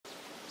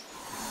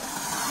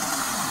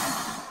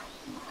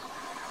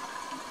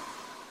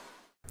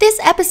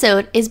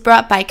episode is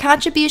brought by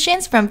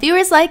contributions from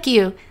viewers like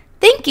you.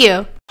 Thank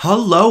you!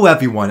 Hello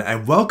everyone,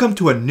 and welcome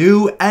to a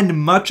new and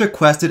much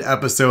requested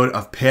episode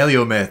of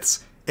Paleo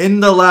Myths. In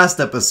the last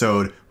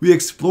episode, we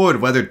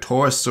explored whether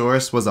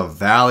Torosaurus was a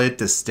valid,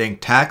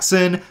 distinct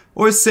taxon,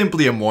 or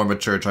simply a more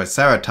mature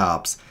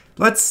Triceratops.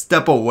 Let's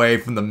step away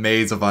from the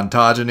maze of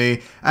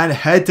ontogeny and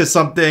head to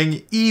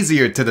something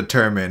easier to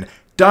determine: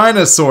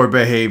 dinosaur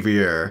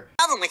behavior. The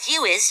problem with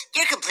you is,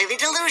 you're completely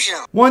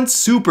delusional. One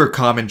super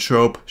common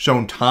trope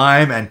shown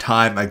time and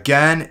time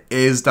again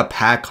is the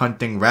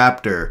pack-hunting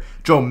raptor,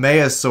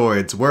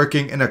 dromaeosaurids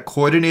working in a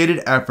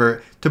coordinated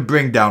effort to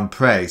bring down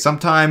prey,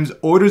 sometimes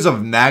orders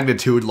of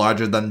magnitude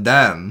larger than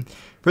them.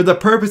 For the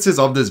purposes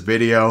of this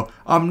video,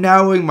 I'm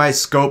narrowing my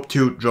scope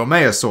to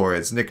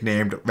dromaeosaurids,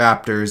 nicknamed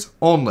raptors,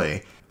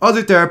 only.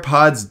 Other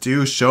theropods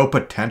do show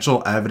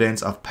potential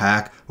evidence of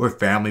pack or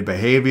family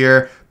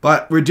behavior,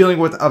 but we're dealing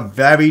with a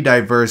very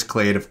diverse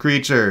clade of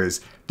creatures.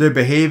 Their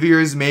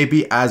behaviors may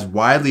be as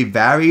widely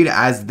varied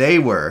as they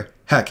were.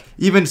 Heck,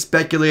 even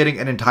speculating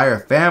an entire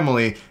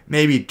family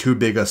may be too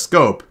big a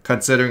scope,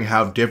 considering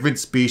how different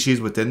species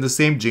within the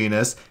same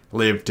genus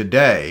live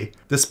today.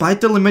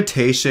 Despite the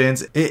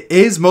limitations, it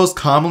is most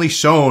commonly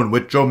shown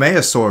with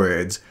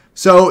dromaeosaurids,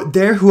 so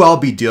they're who I'll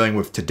be dealing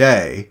with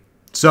today.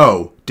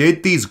 So,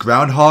 did these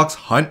groundhogs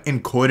hunt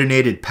in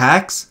coordinated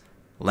packs?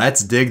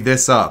 Let's dig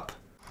this up.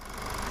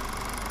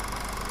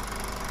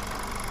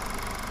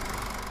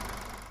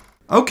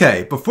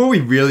 Okay, before we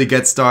really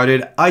get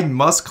started, I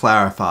must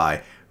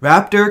clarify.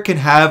 Raptor can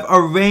have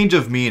a range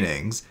of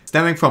meanings.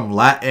 Stemming from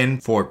Latin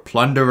for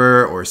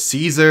plunderer or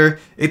seizer,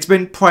 it's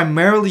been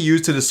primarily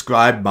used to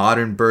describe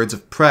modern birds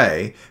of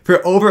prey.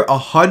 For over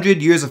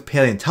 100 years of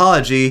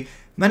paleontology,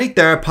 many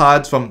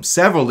theropods from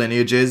several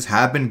lineages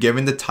have been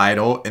given the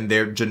title in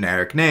their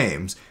generic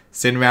names.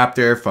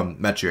 Synraptor from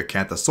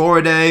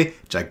Metriacanthosauridae,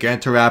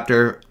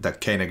 Gigantoraptor, the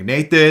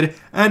Caenignatid,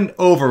 and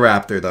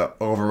Oviraptor, the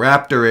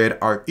Oviraptorid,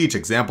 are each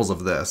examples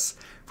of this.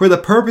 For the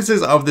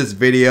purposes of this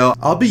video,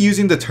 I'll be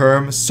using the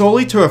term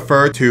solely to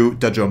refer to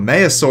the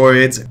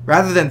dromaeosaurids,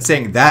 rather than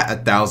saying that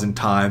 1,000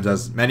 times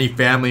as many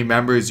family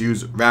members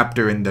use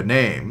raptor in the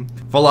name.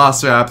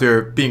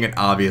 Velociraptor being an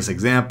obvious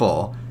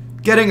example.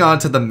 Getting on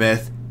to the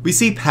myth, we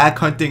see pack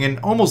hunting in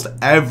almost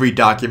every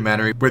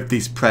documentary with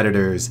these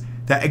predators.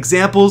 The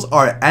examples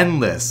are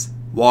endless.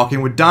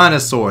 Walking with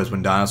dinosaurs,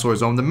 when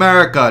dinosaurs owned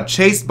America,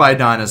 Chased by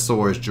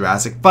Dinosaurs,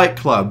 Jurassic Fight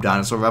Club,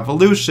 Dinosaur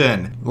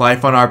Revolution,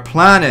 Life on Our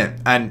Planet,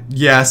 and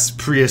yes,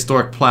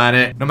 Prehistoric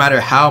Planet, no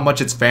matter how much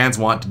its fans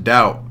want to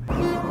doubt. It's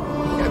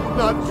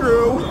not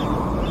true.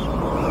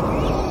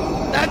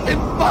 That's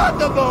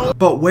impossible!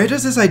 But where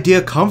does this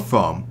idea come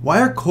from? Why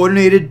are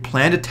coordinated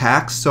planned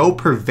attacks so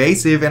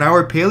pervasive in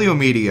our paleo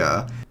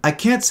media? I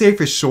can't say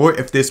for sure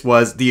if this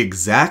was the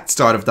exact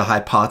start of the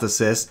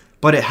hypothesis,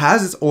 but it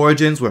has its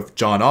origins with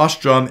John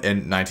Ostrom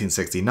in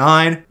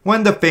 1969,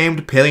 when the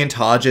famed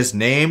paleontologist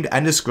named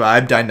and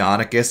described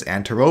Deinonychus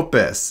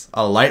anteropus,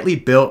 a lightly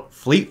built,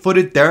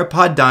 fleet-footed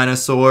theropod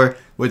dinosaur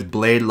with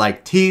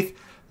blade-like teeth,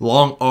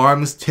 long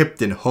arms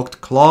tipped in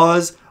hooked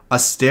claws, a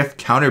stiff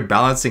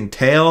counterbalancing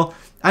tail,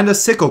 and a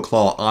sickle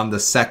claw on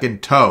the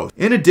second toe.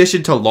 In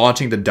addition to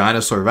launching the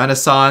dinosaur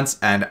renaissance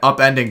and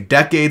upending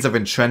decades of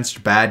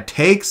entrenched bad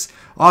takes,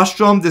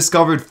 Ostrom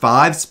discovered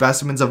 5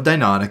 specimens of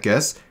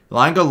Deinonychus,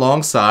 lying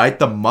alongside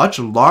the much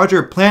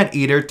larger plant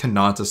eater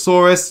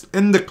Tenontosaurus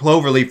in the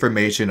Cloverleaf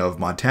Formation of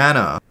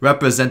Montana,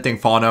 representing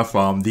fauna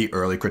from the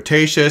early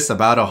Cretaceous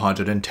about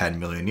 110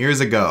 million years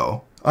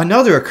ago.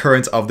 Another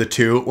occurrence of the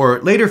two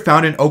were later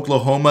found in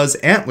Oklahoma's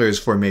Antlers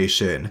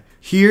Formation.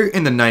 Here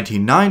in the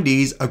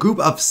 1990s, a group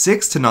of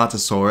 6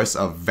 Tenontosaurus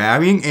of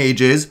varying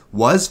ages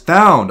was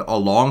found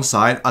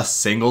alongside a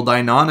single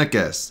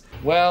Deinonychus.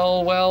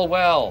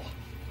 Well.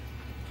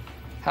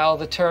 How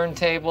the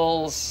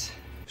turntables...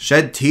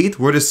 Shed teeth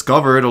were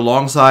discovered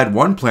alongside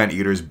one plant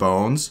eater's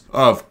bones.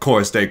 Of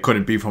course, they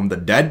couldn't be from the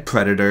dead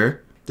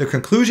predator. The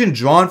conclusion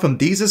drawn from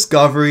these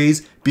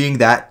discoveries being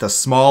that the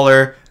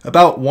smaller,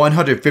 about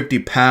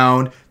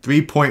 150-pound,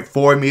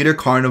 3.4-meter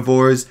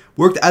carnivores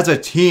worked as a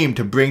team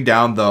to bring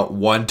down the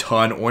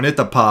 1-ton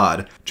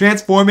ornithopod,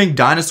 transforming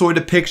dinosaur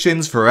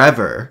depictions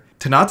forever.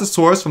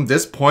 Tenontosaurus from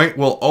this point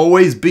will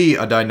always be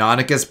a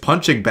Deinonychus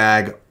punching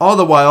bag, all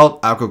the while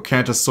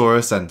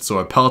Acrocanthosaurus and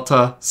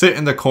Sauropelta sit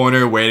in the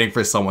corner waiting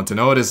for someone to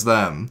notice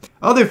them.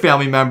 Other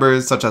family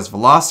members, such as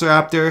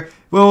Velociraptor,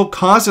 will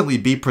constantly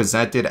be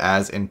presented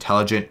as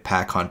intelligent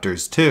pack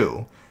hunters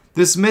too.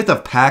 This myth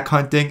of pack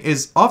hunting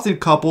is often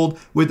coupled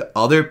with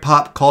other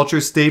pop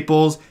culture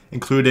staples,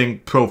 including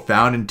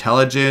profound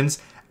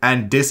intelligence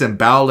and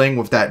disemboweling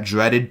with that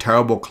dreaded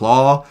terrible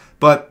claw,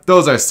 but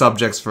those are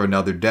subjects for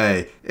another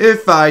day,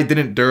 if I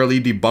didn't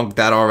thoroughly debunk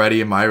that already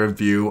in my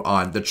review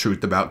on The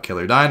Truth About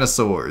Killer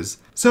Dinosaurs.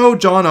 So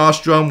John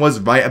Ostrom was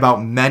right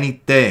about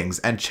many things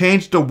and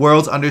changed the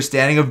world's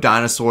understanding of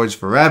dinosaurs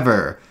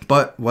forever.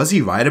 But was he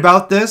right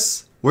about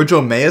this? Were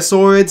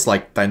dromaeosaurids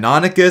like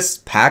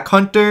Deinonychus pack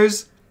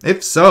hunters?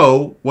 If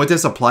so, would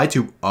this apply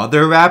to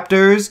other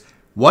raptors?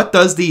 What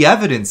does the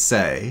evidence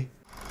say?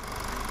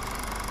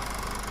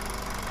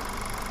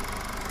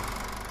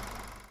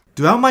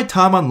 Throughout my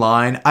time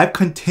online, I've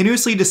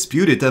continuously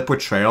disputed the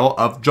portrayal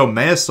of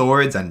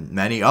dromaeosaurids and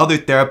many other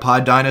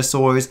theropod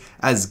dinosaurs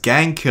as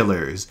gang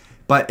killers,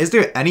 but is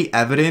there any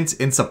evidence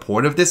in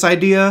support of this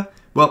idea?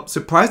 Well,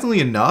 surprisingly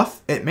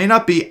enough, it may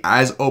not be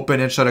as open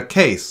and shut a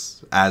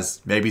case as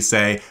maybe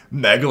say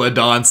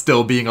Megalodon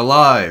still being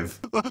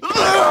alive.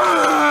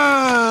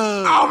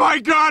 Oh my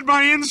god,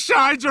 my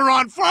insides are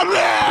on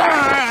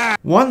fire!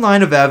 One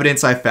line of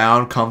evidence I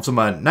found comes from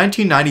a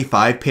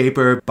 1995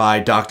 paper by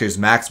Drs.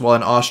 Maxwell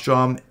and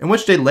Ostrom, in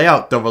which they lay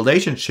out the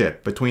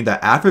relationship between the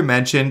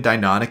aforementioned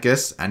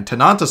Deinonychus and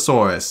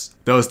Tenontosaurus.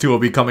 Those two will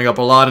be coming up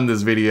a lot in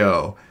this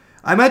video.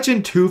 I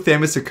mentioned two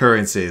famous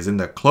occurrences in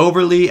the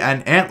Cloverleaf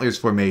and Antlers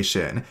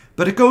formation,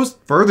 but it goes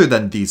further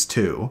than these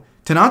two.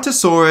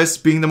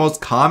 Tenontosaurus, being the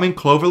most common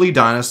Cloverleaf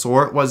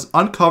dinosaur, was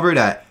uncovered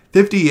at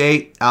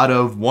 58 out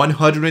of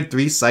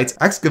 103 sites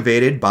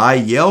excavated by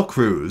Yale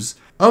crews.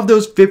 Of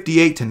those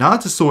 58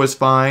 Tenontosaurus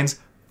finds,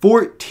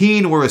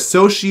 14 were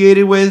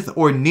associated with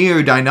or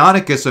near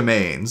Deinonychus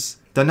remains.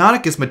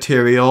 Deinonychus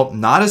material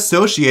not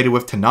associated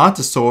with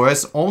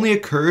Tenontosaurus only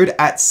occurred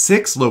at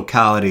 6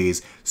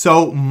 localities,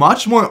 so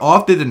much more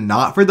often than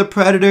not for the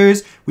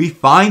predators, we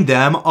find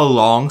them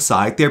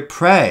alongside their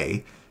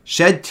prey.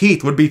 Shed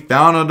teeth would be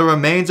found on the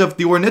remains of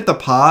the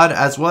ornithopod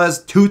as well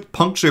as tooth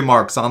puncture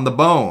marks on the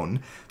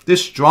bone.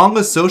 This strong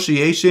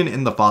association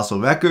in the fossil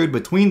record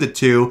between the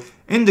two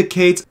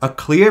indicates a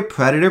clear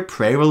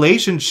predator-prey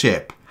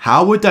relationship.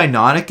 How would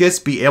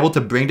Deinonychus be able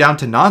to bring down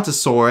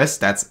Tenontosaurus,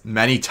 that's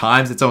many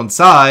times its own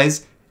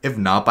size, if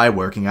not by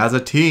working as a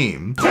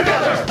team?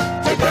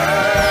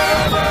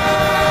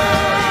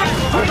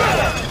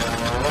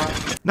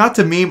 Not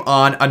to meme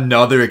on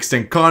another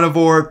extinct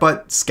carnivore,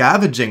 but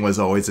scavenging was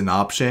always an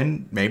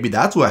option. Maybe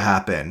that's what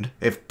happened.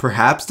 If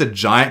perhaps the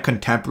giant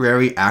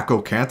contemporary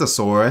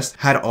Acrocanthosaurus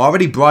had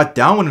already brought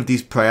down one of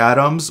these prey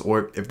items,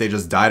 or if they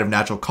just died of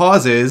natural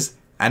causes,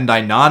 and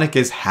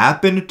Deinonychus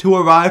happened to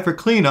arrive for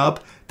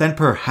cleanup, then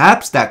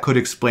perhaps that could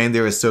explain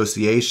their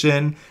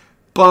association.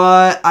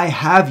 But I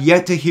have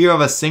yet to hear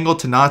of a single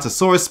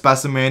Tenontosaurus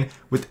specimen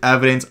with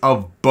evidence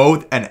of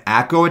both an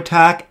acro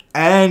attack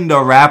and a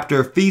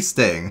raptor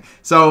feasting,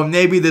 so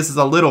maybe this is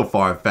a little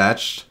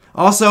far-fetched.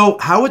 Also,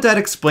 how would that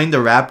explain the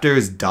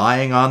raptors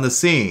dying on the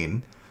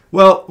scene?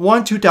 Well,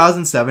 one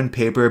 2007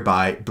 paper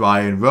by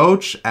Brian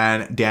Roach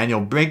and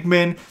Daniel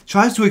Brinkman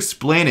tries to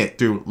explain it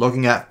through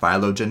looking at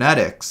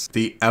phylogenetics,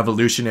 the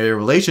evolutionary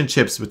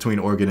relationships between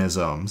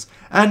organisms,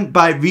 and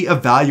by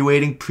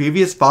re-evaluating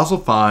previous fossil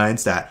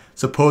finds that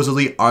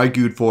supposedly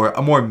argued for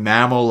a more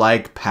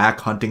mammal-like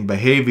pack-hunting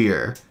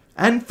behavior.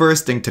 And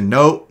first thing to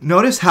note,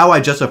 notice how I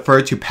just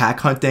referred to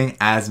pack hunting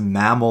as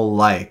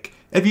mammal-like.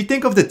 If you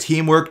think of the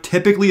teamwork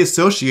typically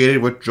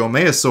associated with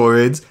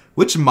dromaeosaurids,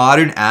 which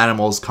modern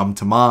animals come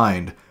to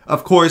mind?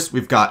 Of course,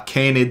 we've got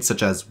canids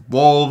such as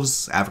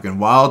wolves, African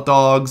wild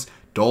dogs,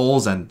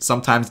 dholes, and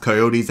sometimes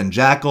coyotes and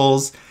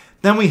jackals.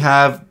 Then we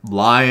have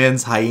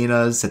lions,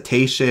 hyenas,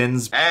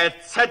 cetaceans,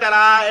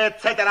 etc.,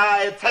 etc.,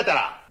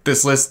 etc.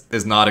 This list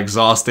is not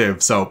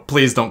exhaustive, so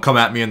please don't come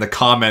at me in the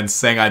comments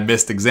saying I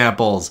missed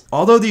examples.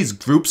 Although these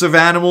groups of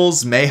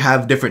animals may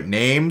have different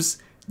names,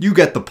 you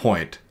get the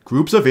point.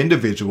 Groups of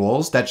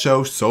individuals that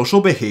show social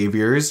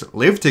behaviors,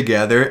 live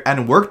together,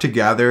 and work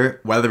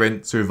together, whether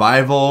in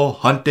survival,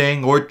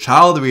 hunting, or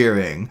child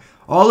rearing.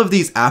 All of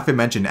these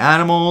aforementioned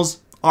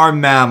animals are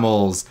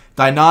mammals.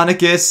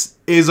 Deinonychus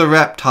is a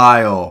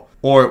reptile.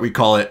 Or we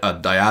call it a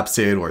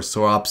diapsid or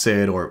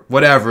sauropsid or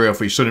whatever if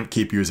we shouldn't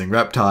keep using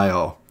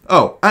reptile.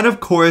 Oh, and of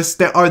course,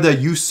 there are the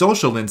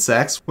eusocial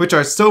insects, which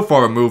are so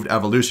far removed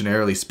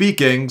evolutionarily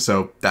speaking,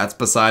 so that's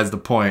besides the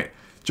point.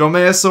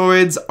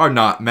 Dromaeosaurids are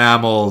not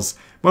mammals.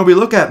 When we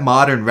look at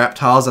modern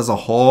reptiles as a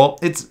whole,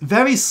 it's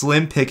very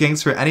slim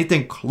pickings for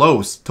anything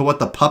close to what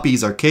the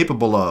puppies are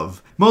capable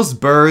of.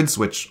 Most birds,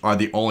 which are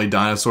the only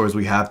dinosaurs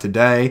we have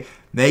today,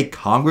 may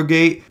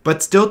congregate,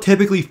 but still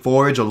typically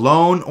forage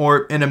alone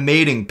or in a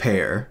mating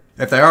pair.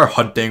 If they are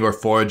hunting or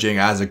foraging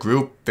as a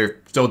group, they're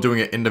still doing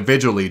it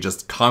individually,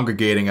 just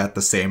congregating at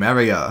the same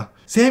area.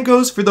 Same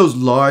goes for those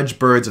large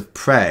birds of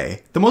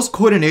prey. The most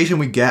coordination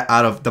we get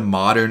out of the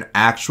modern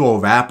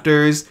actual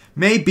raptors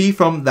may be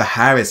from the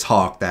Harris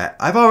hawk that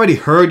I've already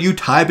heard you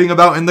typing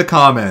about in the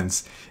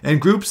comments. In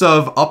groups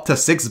of up to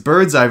 6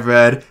 birds I've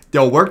read,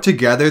 they'll work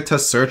together to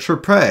search for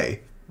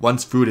prey.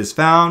 Once food is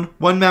found,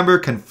 one member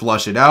can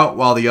flush it out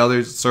while the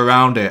others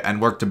surround it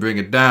and work to bring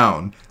it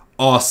down.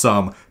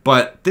 Awesome,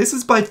 but this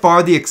is by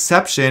far the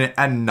exception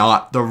and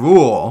not the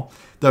rule.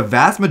 The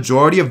vast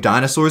majority of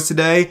dinosaurs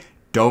today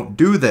don't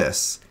do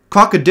this.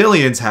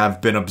 Crocodilians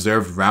have been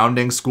observed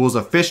rounding schools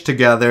of fish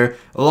together,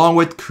 along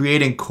with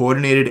creating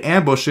coordinated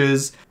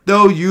ambushes,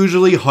 though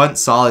usually hunt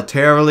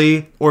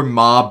solitarily or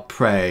mob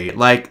prey,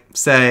 like,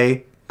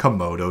 say,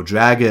 Komodo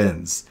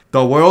dragons.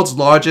 The world's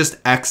largest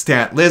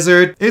extant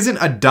lizard isn't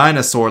a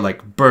dinosaur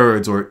like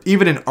birds or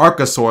even an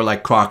archosaur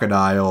like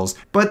crocodiles,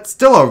 but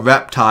still a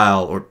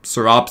reptile or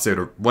sauropsid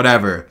or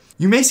whatever.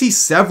 You may see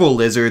several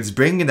lizards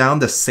bringing down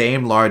the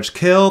same large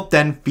kill,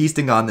 then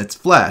feasting on its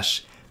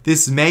flesh.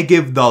 This may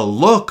give the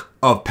look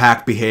of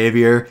pack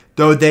behavior,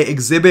 though they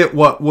exhibit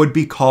what would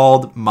be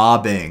called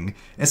mobbing.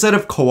 Instead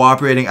of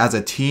cooperating as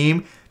a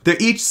team, they're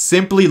each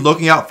simply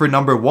looking out for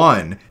number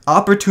one,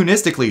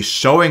 opportunistically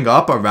showing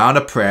up around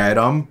a prey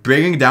item,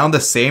 bringing down the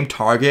same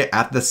target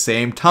at the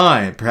same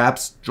time,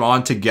 perhaps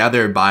drawn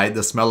together by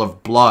the smell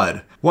of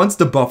blood. Once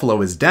the buffalo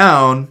is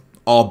down,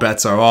 all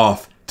bets are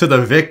off. To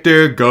the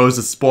victor goes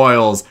the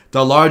spoils.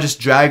 The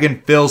largest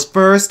dragon fills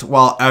first,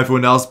 while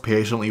everyone else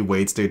patiently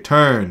waits their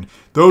turn.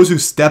 Those who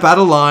step out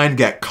of line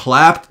get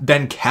clapped,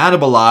 then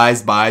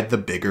cannibalized by the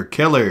bigger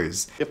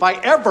killers. If I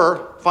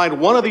ever find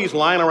one of these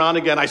lying around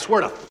again, I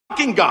swear to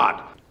fucking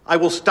God, I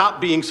will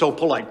stop being so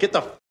polite. Get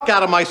the fuck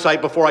out of my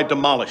sight before I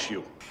demolish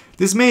you.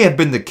 This may have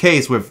been the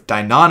case with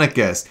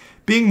Deinonychus,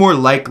 being more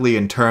likely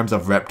in terms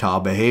of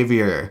reptile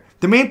behavior.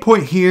 The main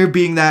point here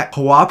being that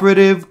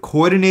cooperative,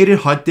 coordinated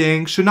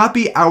hunting should not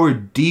be our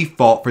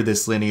default for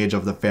this lineage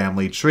of the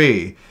family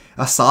tree.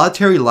 A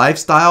solitary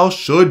lifestyle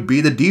should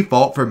be the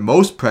default for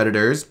most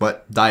predators,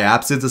 but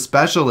diapsids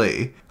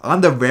especially.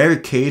 On the rare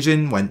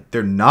occasion when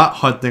they're not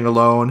hunting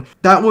alone,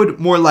 that would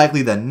more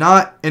likely than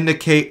not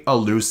indicate a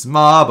loose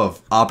mob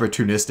of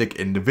opportunistic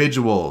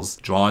individuals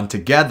drawn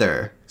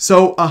together.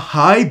 So a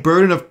high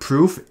burden of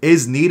proof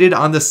is needed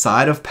on the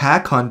side of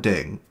pack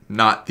hunting,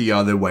 not the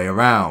other way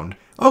around.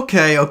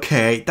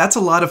 Okay, that's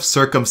a lot of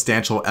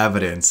circumstantial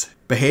evidence.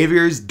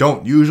 Behaviors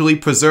don't usually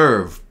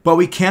preserve, but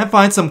we can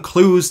find some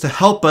clues to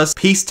help us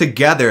piece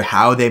together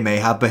how they may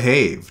have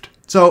behaved.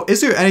 So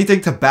is there anything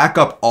to back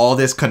up all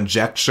this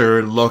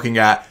conjecture looking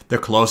at the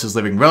closest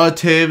living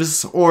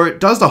relatives, or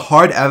does the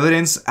hard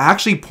evidence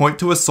actually point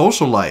to a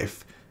social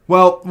life?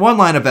 Well, one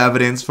line of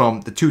evidence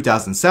from the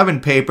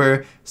 2007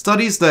 paper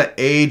studies the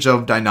age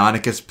of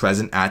Deinonychus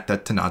present at the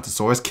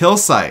Tyrannosaurus kill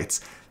sites.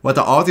 What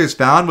the authors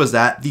found was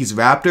that these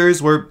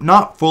raptors were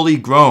not fully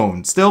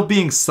grown, still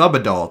being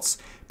subadults.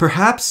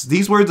 Perhaps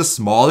these were the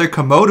smaller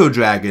Komodo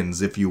dragons,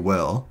 if you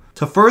will.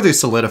 To further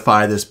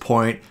solidify this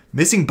point,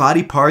 missing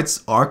body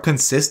parts are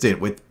consistent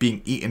with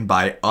being eaten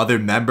by other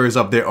members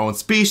of their own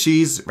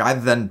species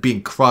rather than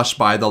being crushed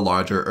by the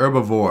larger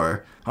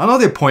herbivore.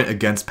 Another point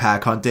against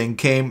pack hunting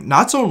came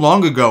not so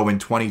long ago in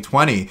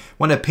 2020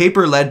 when a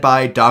paper led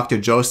by Dr.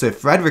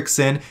 Joseph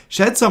Fredrickson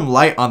shed some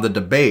light on the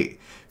debate.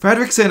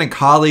 Fredrickson and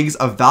colleagues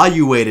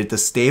evaluated the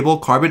stable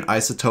carbon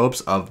isotopes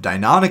of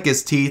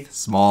Deinonychus teeth,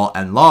 small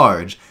and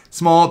large.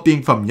 Small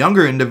being from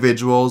younger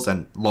individuals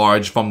and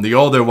large from the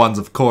older ones,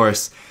 of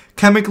course.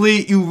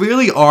 Chemically, you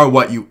really are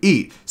what you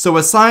eat, so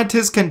a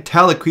scientist can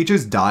tell a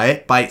creature's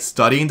diet by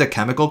studying the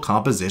chemical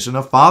composition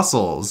of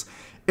fossils.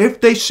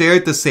 If they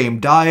shared the same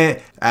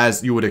diet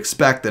as you would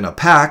expect in a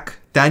pack,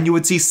 then you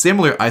would see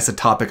similar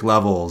isotopic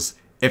levels.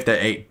 If they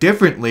ate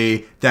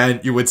differently, then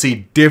you would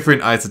see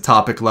different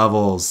isotopic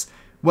levels.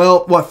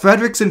 Well, what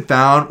Fredrickson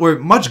found were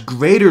much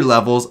greater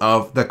levels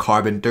of the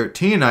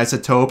carbon-13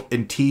 isotope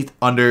in teeth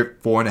under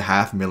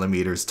 4.5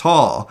 millimeters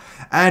tall,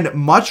 and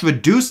much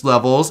reduced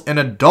levels in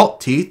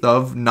adult teeth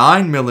of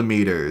 9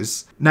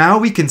 millimeters. Now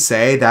we can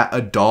say that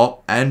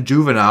adult and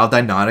juvenile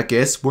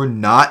Deinonychus were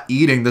not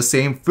eating the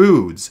same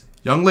foods.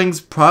 Younglings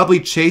probably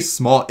chased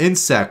small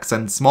insects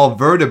and small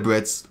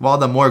vertebrates, while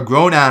the more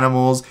grown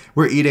animals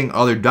were eating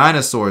other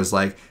dinosaurs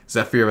like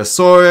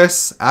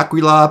Zephyrosaurus,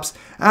 Aquilops,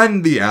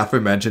 and the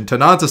aforementioned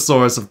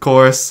Tyrannosaurus, of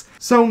course.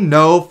 So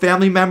no,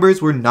 family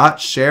members were not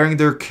sharing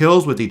their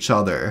kills with each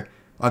other.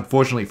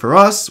 Unfortunately for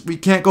us, we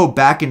can't go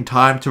back in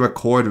time to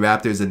record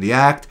raptors in the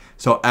act,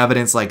 so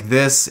evidence like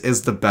this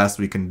is the best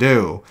we can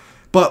do.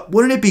 But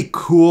wouldn't it be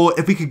cool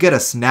if we could get a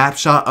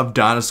snapshot of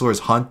dinosaurs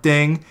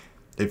hunting?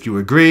 If you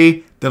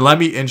agree, then let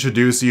me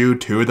introduce you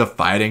to the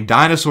fighting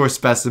dinosaur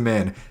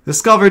specimen,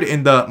 discovered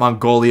in the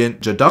Mongolian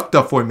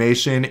Jadukta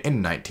Formation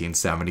in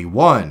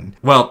 1971.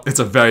 Well, it's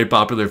a very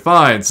popular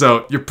find,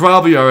 so you're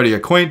probably already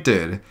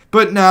acquainted.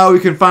 But now we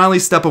can finally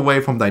step away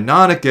from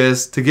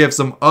Deinonychus to give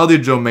some other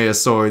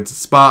dromaeosaurids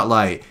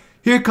spotlight.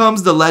 Here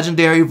comes the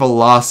legendary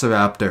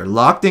Velociraptor,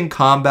 locked in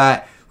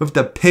combat with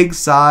the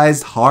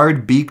pig-sized,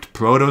 hard-beaked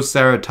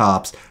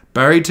Protoceratops,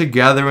 buried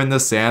together in the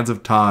sands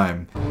of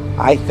time.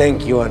 I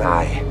think you and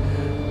I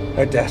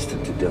are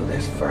destined to do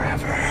this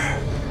forever.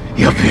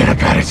 You'll be in a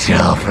better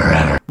cell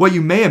forever. What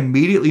you may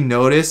immediately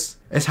notice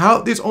is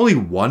how there's only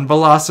one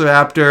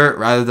Velociraptor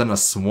rather than a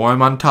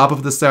swarm on top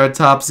of the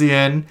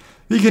Ceratopsian.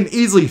 We can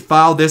easily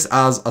file this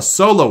as a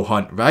solo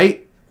hunt,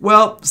 right?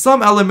 Well,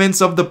 some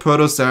elements of the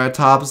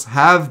Protoceratops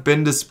have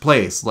been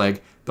displaced,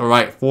 like the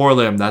right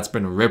forelimb that's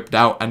been ripped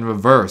out and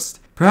reversed.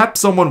 Perhaps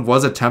someone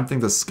was attempting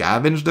to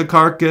scavenge the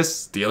carcass,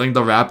 stealing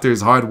the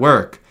raptor's hard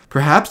work.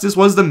 Perhaps this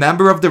was the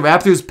member of the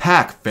raptor's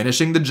pack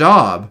finishing the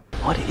job.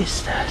 What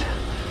is that?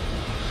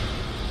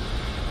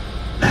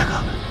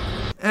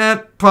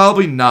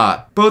 Probably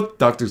not. Both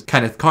Drs.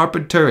 Kenneth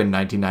Carpenter in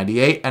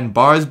 1998 and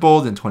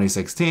Barsbold in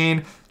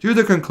 2016 drew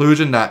the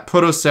conclusion that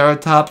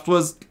Protoceratops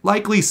was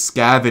likely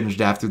scavenged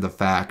after the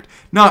fact,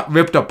 not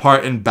ripped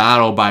apart in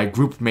battle by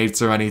group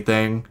mates or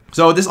anything.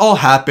 So this all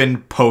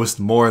happened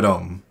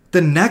post-mortem.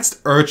 The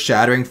next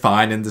earth-shattering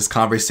find in this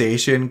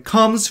conversation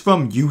comes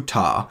from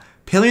Utah.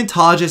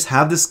 paleontologists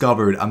have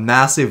discovered a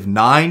massive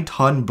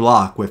 9-ton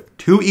block with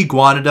 2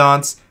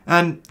 iguanodonts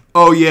and,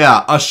 oh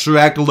yeah, a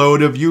Shrek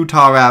load of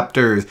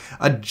Utahraptors,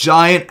 a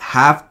giant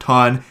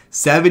half-ton,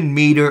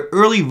 7-meter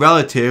early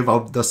relative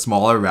of the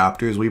smaller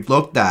raptors we've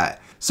looked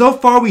at. So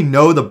far we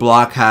know the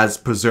block has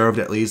preserved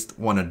at least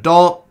 1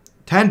 adult,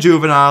 10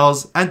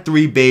 juveniles, and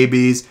 3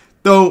 babies,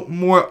 though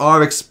more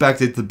are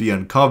expected to be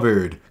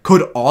uncovered.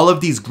 Could all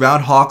of these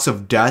groundhogs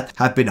of death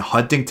have been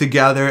hunting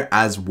together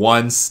as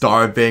one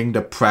starving,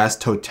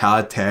 depressed,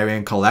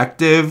 totalitarian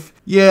collective?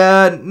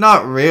 Yeah,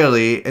 not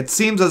really. It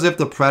seems as if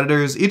the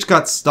predators each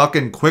got stuck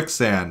in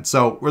quicksand,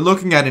 so we're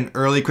looking at an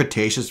early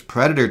Cretaceous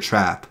predator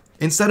trap.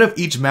 Instead of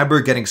each member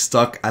getting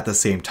stuck at the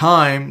same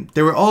time,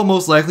 they were all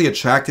most likely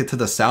attracted to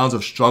the sounds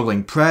of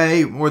struggling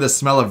prey or the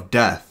smell of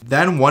death.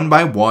 Then one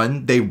by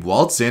one, they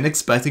waltz in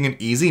expecting an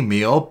easy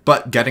meal,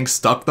 but getting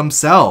stuck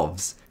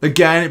themselves.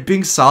 Again,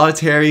 being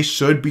solitary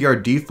should be our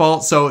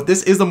default, so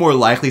this is a more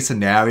likely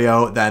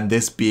scenario than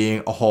this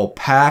being a whole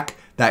pack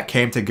that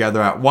came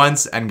together at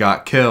once and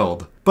got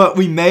killed. But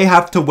we may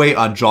have to wait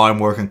on drawing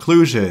more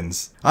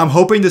conclusions. I'm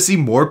hoping to see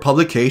more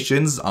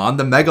publications on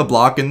the Mega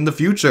Block in the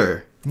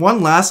future.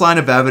 One last line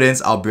of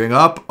evidence I'll bring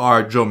up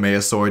are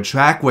dromaeosaurid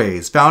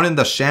trackways found in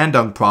the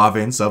Shandong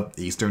province of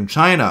eastern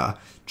China.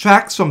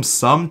 Tracks from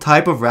some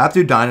type of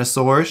raptor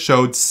dinosaur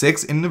showed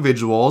 6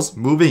 individuals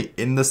moving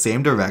in the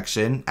same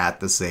direction at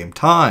the same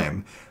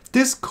time.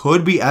 This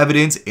could be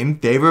evidence in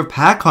favor of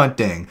pack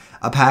hunting,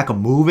 a pack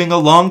moving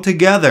along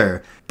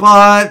together.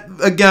 But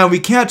again, we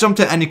can't jump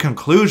to any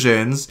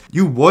conclusions.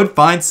 You would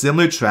find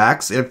similar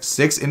tracks if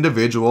 6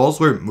 individuals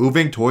were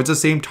moving towards the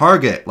same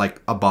target,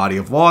 like a body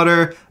of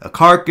water, a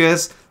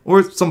carcass,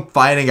 or some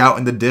fighting out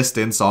in the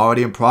distance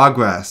already in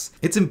progress.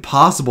 It's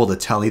impossible to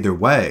tell either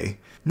way.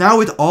 Now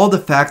with all the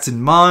facts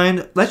in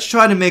mind, let's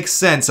try to make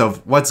sense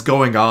of what's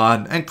going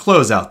on and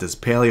close out this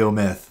paleo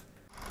myth.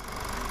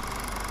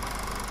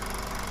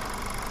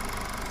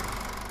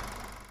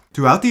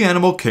 Throughout the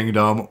animal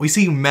kingdom, we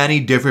see many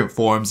different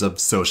forms of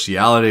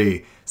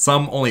sociality.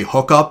 Some only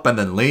hook up and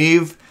then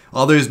leave,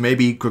 others may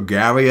be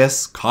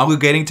gregarious,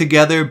 congregating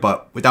together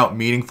but without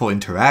meaningful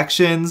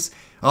interactions,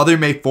 others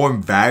may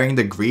form varying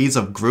degrees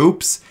of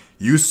groups.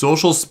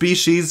 Eusocial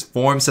species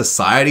form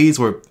societies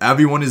where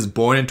everyone is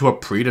born into a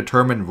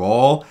predetermined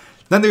role,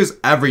 then there's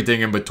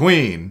everything in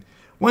between.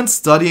 When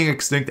studying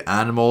extinct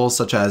animals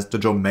such as the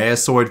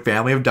dromaeosaurid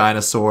family of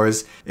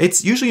dinosaurs,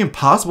 it's usually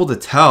impossible to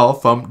tell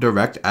from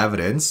direct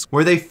evidence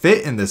where they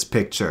fit in this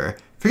picture.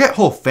 Forget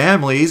whole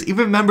families,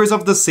 even members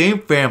of the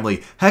same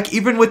family, heck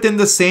even within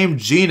the same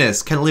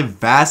genus can live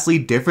vastly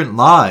different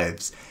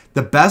lives.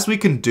 The best we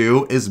can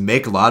do is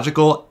make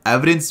logical,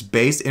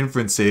 evidence-based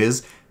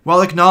inferences while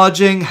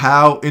acknowledging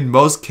how, in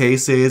most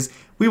cases,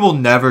 we will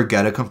never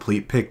get a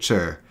complete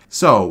picture.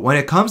 So, when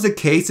it comes to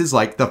cases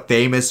like the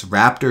famous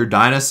Raptor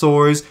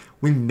Dinosaurs,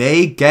 we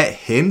may get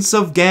hints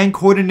of gang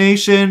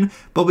coordination,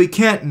 but we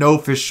can't know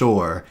for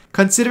sure.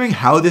 Considering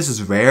how this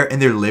is rare in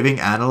their living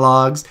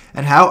analogs,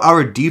 and how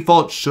our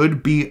default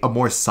should be a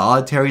more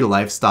solitary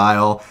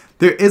lifestyle,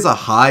 there is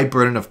a high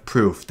burden of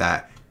proof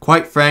that,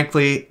 quite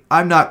frankly,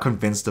 I'm not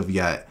convinced of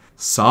yet.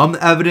 Some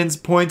evidence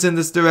points in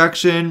this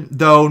direction,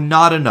 though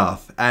not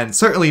enough, and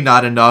certainly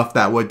not enough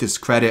that would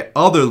discredit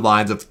other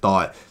lines of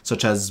thought,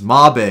 such as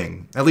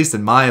mobbing, at least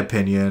in my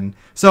opinion.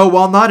 So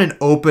while not an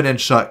open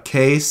and shut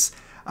case,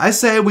 I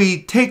say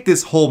we take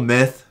this whole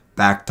myth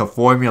back to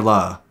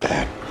formula.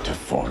 Back to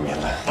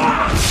formula.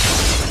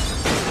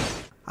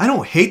 I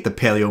don't hate the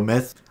paleo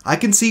myth. I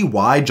can see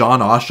why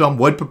John Ostrom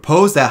would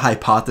propose that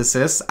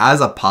hypothesis as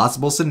a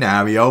possible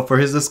scenario for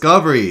his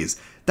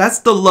discoveries. That's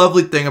the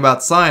lovely thing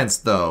about science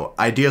though.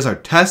 Ideas are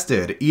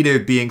tested, either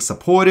being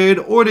supported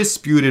or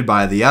disputed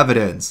by the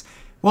evidence.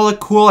 While a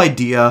cool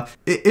idea,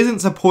 it isn't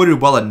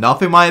supported well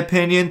enough in my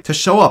opinion to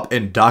show up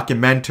in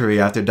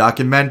documentary after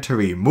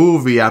documentary,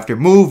 movie after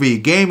movie,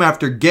 game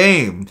after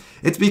game.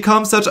 It's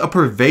become such a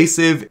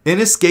pervasive,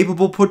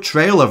 inescapable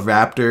portrayal of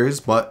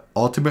raptors, but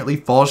ultimately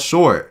falls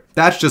short.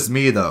 That's just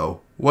me though.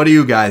 What do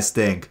you guys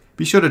think?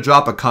 Be sure to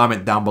drop a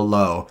comment down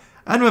below.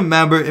 And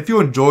remember, if you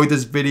enjoyed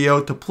this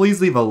video, to please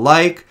leave a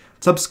like,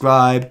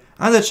 subscribe,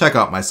 and to check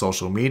out my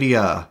social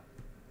media.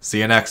 See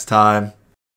you next time.